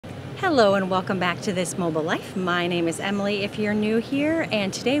Hello and welcome back to This Mobile Life. My name is Emily if you're new here,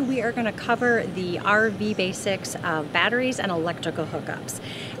 and today we are going to cover the RV basics of batteries and electrical hookups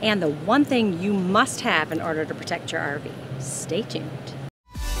and the one thing you must have in order to protect your RV. Stay tuned.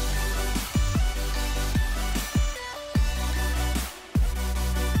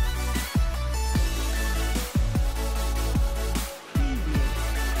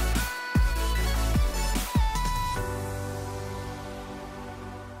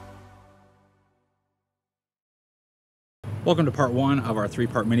 Welcome to part one of our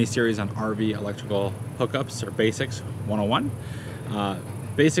three-part mini-series on RV electrical hookups, or basics 101.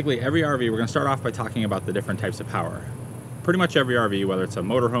 Basically, every RV, we're going to start off by talking about the different types of power. Pretty much every RV, whether it's a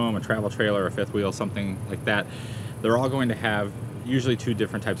motorhome, a travel trailer, a fifth wheel, something like that, they're all going to have usually two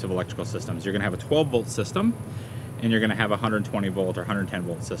different types of electrical systems. You're going to have a 12-volt system, and you're going to have a 120-volt or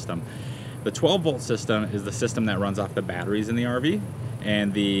 110-volt system. The 12-volt system is the system that runs off the batteries in the RV,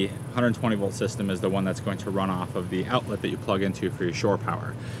 and the 120-volt system is the one that's going to run off of the outlet that you plug into for your shore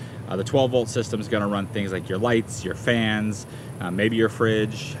power. The 12-volt system is going to run things like your lights, your fans, maybe your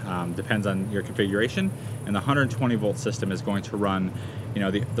fridge, depends on your configuration. And the 120-volt system is going to run,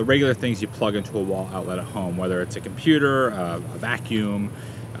 the regular things you plug into a wall outlet at home, whether it's a computer, a vacuum,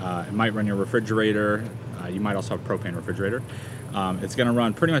 it might run your refrigerator. You might also have a propane refrigerator. It's going to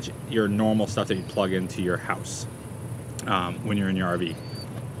run pretty much your normal stuff that you plug into your house when you're in your RV.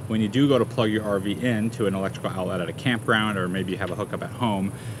 When you do go to plug your RV into an electrical outlet at a campground, or maybe you have a hookup at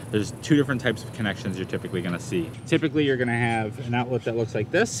home, there's two different types of connections you're typically going to see. Typically you're going to have an outlet that looks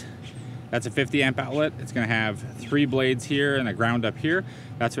like this. That's a 50 amp outlet. It's going to have 3 blades here and a ground up here.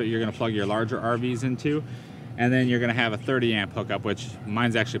 That's what you're going to plug your larger RVs into. And then you're going to have a 30 amp hookup, which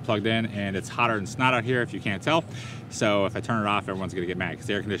mine's actually plugged in, and it's hotter than snot out here if you can't tell. So if I turn it off, everyone's going to get mad because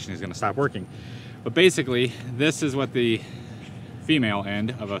the air conditioning is going to stop working. But basically, this is what the female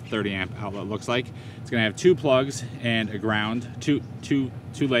end of a 30 amp outlet looks like. It's going to have 2 plugs and a ground, two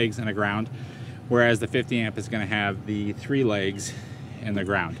legs and a ground, whereas the 50 amp is going to have the 3 legs and the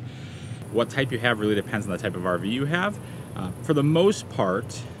ground. What type you have really depends on the type of RV you have. For the most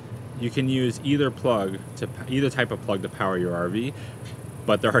part, you can use either type of plug to power your RV,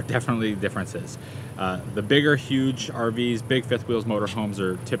 but there are definitely differences. The bigger, huge RVs, big fifth wheels motorhomes,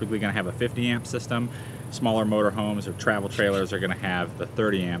 are typically going to have a 50 amp system. Smaller motorhomes or travel trailers are going to have the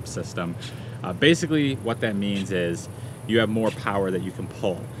 30 amp system. Basically, what that means is you have more power that you can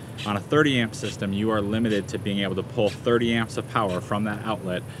pull. On a 30 amp system, you are limited to being able to pull 30 amps of power from that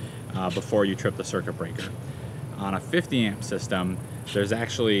outlet before you trip the circuit breaker. On a 50 amp system, there's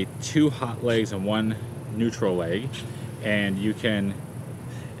actually 2 hot legs and 1 neutral leg, and you can,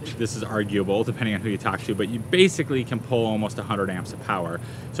 this is arguable depending on who you talk to, but you basically can pull almost 100 amps of power.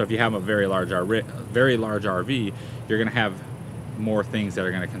 So if you have a very large RV, you're going to have more things that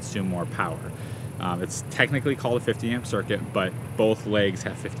are going to consume more power. It's technically called a 50 amp circuit, but both legs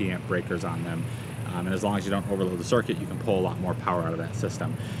have 50 amp breakers on them. And as long as you don't overload the circuit, you can pull a lot more power out of that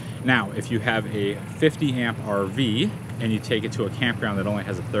system. Now, if you have a 50 amp RV and you take it to a campground that only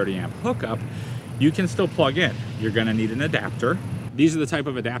has a 30 amp hookup, you can still plug in. You're going to need an adapter. These are the type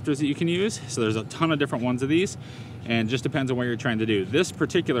of adapters that you can use. So there's a ton of different ones of these, and just depends on what you're trying to do. This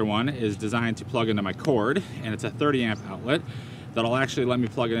particular one is designed to plug into my cord, and it's a 30 amp outlet that'll actually let me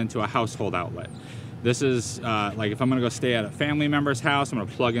plug it into a household outlet. This is like if I'm gonna go stay at a family member's house, I'm gonna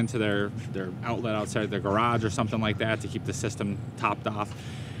plug into their outlet outside their garage or something like that to keep the system topped off.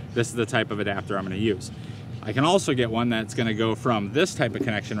 This is the type of adapter I'm gonna use. I can also get one that's gonna go from this type of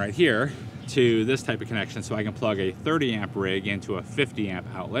connection right here to this type of connection, so I can plug a 30 amp rig into a 50 amp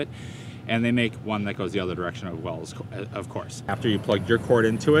outlet, and they make one that goes the other direction as well, of course. After you plug your cord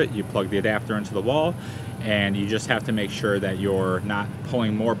into it, you plug the adapter into the wall, and you just have to make sure that you're not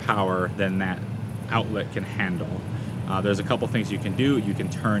pulling more power than that outlet can handle. There's a couple things you can do. You can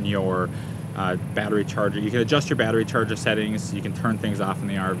turn your battery charger, you can adjust your battery charger settings, you can turn things off in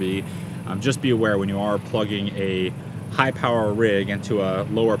the RV. Just be aware when you are plugging a high power rig into a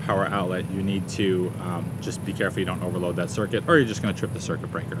lower power outlet, you need to just be careful you don't overload that circuit, or you're just going to trip the circuit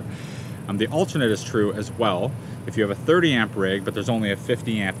breaker. The alternate is true as well. If you have a 30 amp rig but there's only a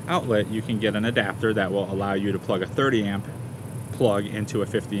 50 amp outlet, you can get an adapter that will allow you to plug a 30 amp plug into a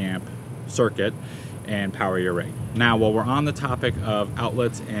 50 amp circuit and power your rig. Now, while we're on the topic of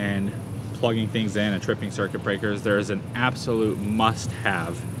outlets and plugging things in and tripping circuit breakers, there's an absolute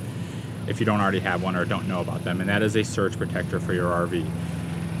must-have if you don't already have one or don't know about them, and that is a surge protector for your RV.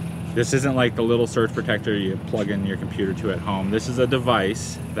 This isn't like the little surge protector you plug in your computer to at home. This is a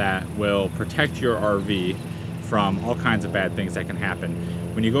device that will protect your RV from all kinds of bad things that can happen.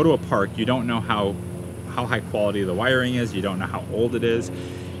 When you go to a park, you don't know how high quality the wiring is, you don't know how old it is,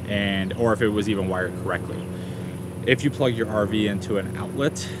 or if it was even wired correctly. If you plug your RV into an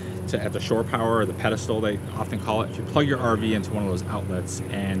outlet at the shore power, or the pedestal they often call it, if you plug your RV into one of those outlets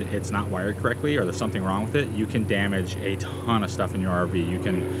and it's not wired correctly, or there's something wrong with it, you can damage a ton of stuff in your RV. You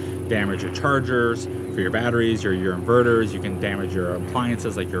can damage your chargers for your batteries, your inverters. You can damage your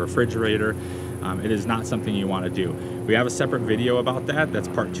appliances like your refrigerator. It is not something you want to do. We have a separate video about that. That's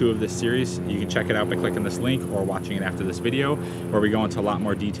part 2 of this series. You can check it out by clicking this link or watching it after this video, where we go into a lot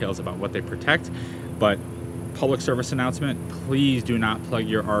more details about what they protect. But public service announcement, please do not plug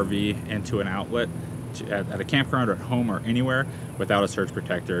your RV into an outlet at a campground or at home or anywhere without a surge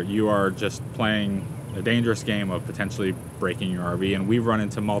protector. You are just playing a dangerous game of potentially breaking your RV, and we've run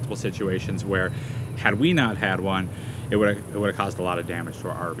into multiple situations where, had we not had one, it would have caused a lot of damage to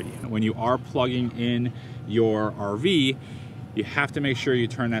our RV. When you are plugging in your RV, you have to make sure you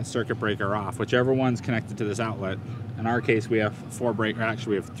turn that circuit breaker off, whichever one's connected to this outlet. In our case, we have 4 breakers.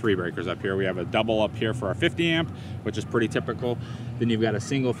 Actually, we have 3 breakers up here. We have a double up here for our 50 amp, which is pretty typical. Then you've got a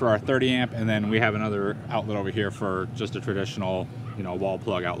single for our 30 amp, and then we have another outlet over here for just a traditional, wall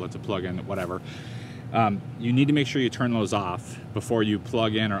plug outlet to plug in whatever. You need to make sure you turn those off before you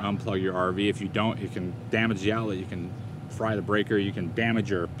plug in or unplug your RV. If you don't, you can damage the outlet, you can fry the breaker, you can damage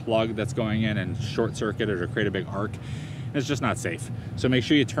your plug that's going in and short circuit it or create a big arc. It's just not safe. So make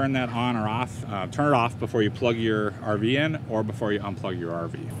sure you turn that on or off. Turn it off before you plug your RV in or before you unplug your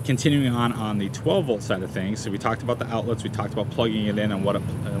RV. Continuing on the 12 volt side of things, so we talked about the outlets, we talked about plugging it in and what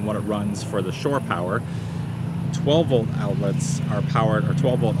it runs for the shore power. 12 volt outlets are powered, or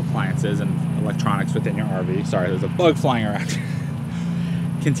 12 volt appliances and electronics within your RV. Sorry, there's a bug flying around.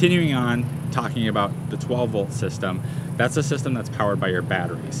 Continuing on, talking about the 12 volt system, that's a system that's powered by your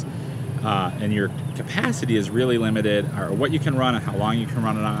batteries. And your capacity is really limited, or what you can run and how long you can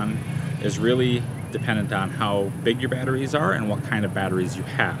run it on is really dependent on how big your batteries are and what kind of batteries you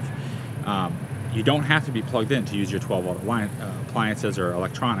have. You don't have to be plugged in to use your 12 volt appliances or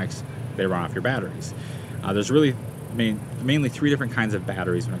electronics. They run off your batteries. There's really mainly 3 different kinds of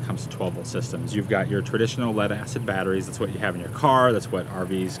batteries when it comes to 12 volt systems. You've got your traditional lead acid batteries. That's what you have in your car. That's what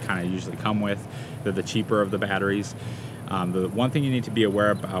RVs kind of usually come with. They're the cheaper of the batteries. The one thing you need to be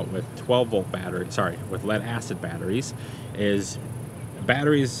aware about with 12 volt with lead acid batteries is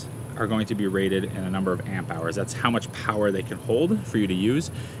batteries are going to be rated in a number of amp hours. That's how much power they can hold for you to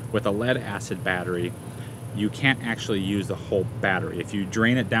use. With a lead acid battery, you can't actually use the whole battery. If you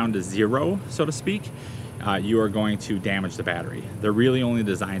drain it down to 0, so to speak, you are going to damage the battery. They're really only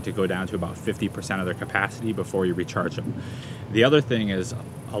designed to go down to about 50% of their capacity before you recharge them. The other thing is,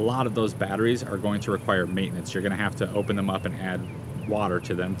 a lot of those batteries are going to require maintenance. You're going to have to open them up and add water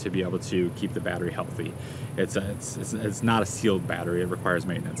to them to be able to keep the battery healthy. It's not a sealed battery, it requires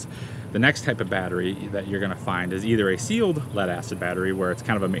maintenance. The next type of battery that you're going to find is either a sealed lead acid battery, where it's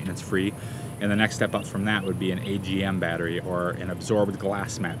kind of a maintenance free, and the next step up from that would be an AGM battery, or an absorbed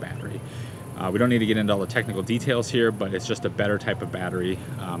glass mat battery. We don't need to get into all the technical details here, but it's just a better type of battery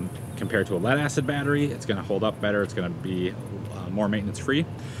compared to a lead acid battery. It's going to hold up better, it's going to be more maintenance free.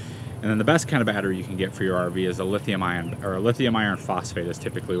 And then the best kind of battery you can get for your RV is a lithium ion, or a lithium iron phosphate is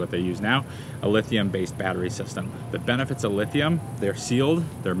typically what they use now, a lithium based battery system. The benefits of lithium, they're sealed,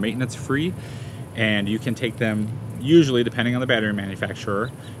 they're maintenance free, and you can take them, usually depending on the battery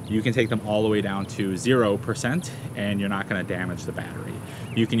manufacturer, you can take them all the way down to 0% and you're not going to damage the battery.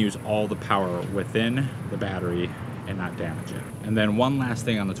 You can use all the power within the battery and not damage it. And then one last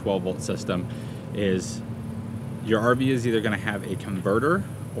thing on the 12 volt system is your RV is either going to have a converter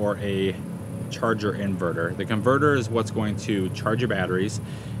or a charger inverter. The converter is what's going to charge your batteries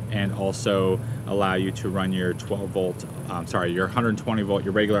and also allow you to run your 12 volt, your 120 volt,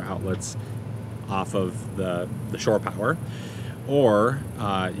 your regular outlets off of the shore power. Or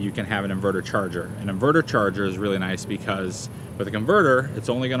you can have an inverter charger. An inverter charger is really nice because with a converter, it's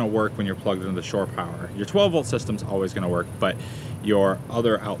only going to work when you're plugged into the shore power. Your 12 volt system's always going to work, but your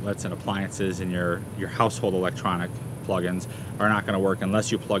other outlets and appliances and your household electronic plugins are not going to work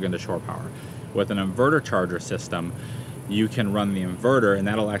unless you plug into shore power. With an inverter charger system, you can run the inverter, and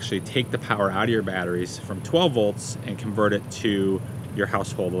that'll actually take the power out of your batteries from 12 volts and convert it to your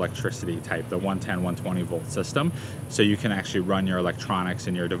household electricity type, the 110, 120 volt system. So you can actually run your electronics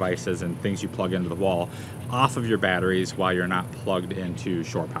and your devices and things you plug into the wall off of your batteries while you're not plugged into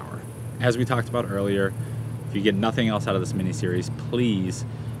shore power. As we talked about earlier, if you get nothing else out of this mini series, please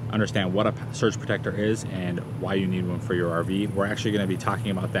understand what a surge protector is and why you need one for your RV. We're actually going to be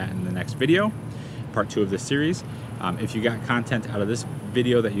talking about that in the next video, part 2 of this series. If you got content out of this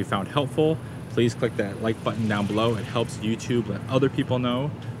video that you found helpful, please click that like button down below. It helps YouTube let other people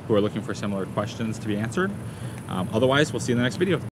know who are looking for similar questions to be answered. Otherwise, we'll see you in the next video.